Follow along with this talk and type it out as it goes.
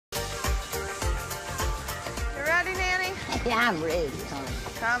Yeah, I'm ready, honey.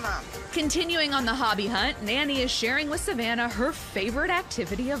 Come on. Continuing on the hobby hunt, Nanny is sharing with Savannah her favorite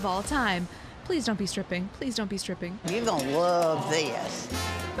activity of all time. Please don't be stripping. Please don't be stripping. You're gonna love this.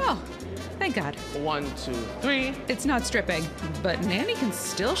 Oh, thank God. 1, 2, 3. It's not stripping, but Nanny can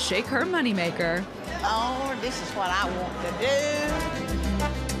still shake her moneymaker. Oh, this is what I want to do.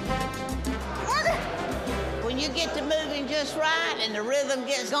 When you get to moving just right and the rhythm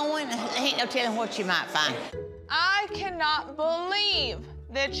gets going, ain't no telling what you might find. I cannot believe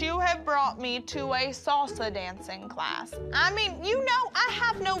that you have brought me to a salsa dancing class. I mean, you know I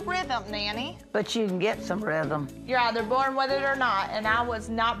have no rhythm, Nanny. But you can get some rhythm. You're either born with it or not, and I was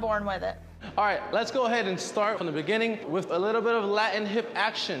not born with it. All right, let's go ahead and start from the beginning with a little bit of Latin hip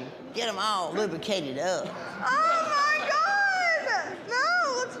action. Get them all lubricated up. Oh my God!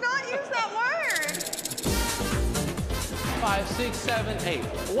 No, let's not use that word. 5, 6, 7, 8.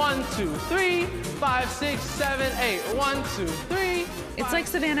 1, 2, 3. 5, 6, 7, 8. 1, 2, 3. It's like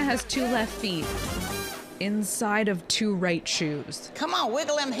Savannah has 2 left feet inside of 2 right shoes. Come on,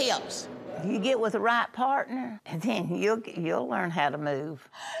 wiggle them hips. You get with the right partner, and then you'll learn how to move.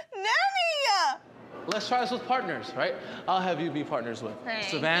 Nanny! Let's try this with partners, right? I'll have you be partners with Thank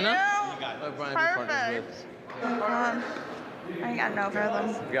Savannah. you. Let Brian be partners with. I ain't got no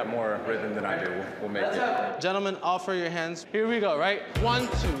rhythm. You got more rhythm than I do. We'll make it. Gentlemen, offer your hands. Here we go, right? 1,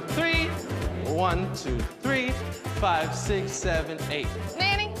 2, 3. 1, 2, 3. 5, 6, 7, 8.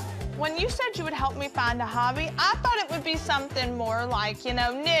 Nanny, when you said you would help me find a hobby, I thought it would be something more like, you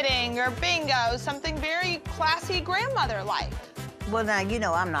know, knitting or bingo, something very classy grandmother-like. Well, now, you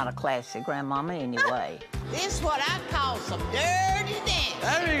know I'm not a classy grandmama anyway. This is what I call some dirty dance.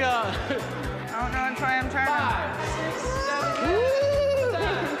 There we go. I don't know which way I'm turning. 5, 6, 7, 8.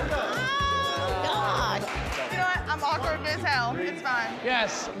 Oh, gosh. You know what? I'm awkward as hell. It's fine.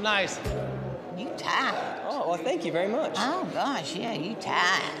 Yes, nice. You tired. Oh, well, thank you very much. Oh, gosh, yeah, you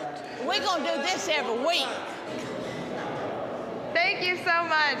tired. We're gonna do this every week. Thank you so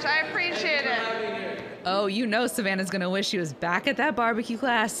much. I appreciate it. Oh, you know Savannah's gonna wish she was back at that barbecue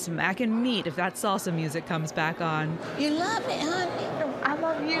class smacking meat if that salsa music comes back on. You love it, honey. I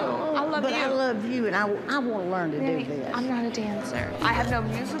love you. I love But you. I love you, and I want to learn to Nanny, do this. I'm not a dancer. I have no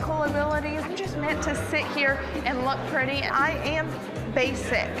musical abilities. I'm just meant to sit here and look pretty. I am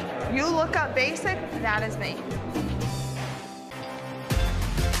basic. You look up basic, that is me.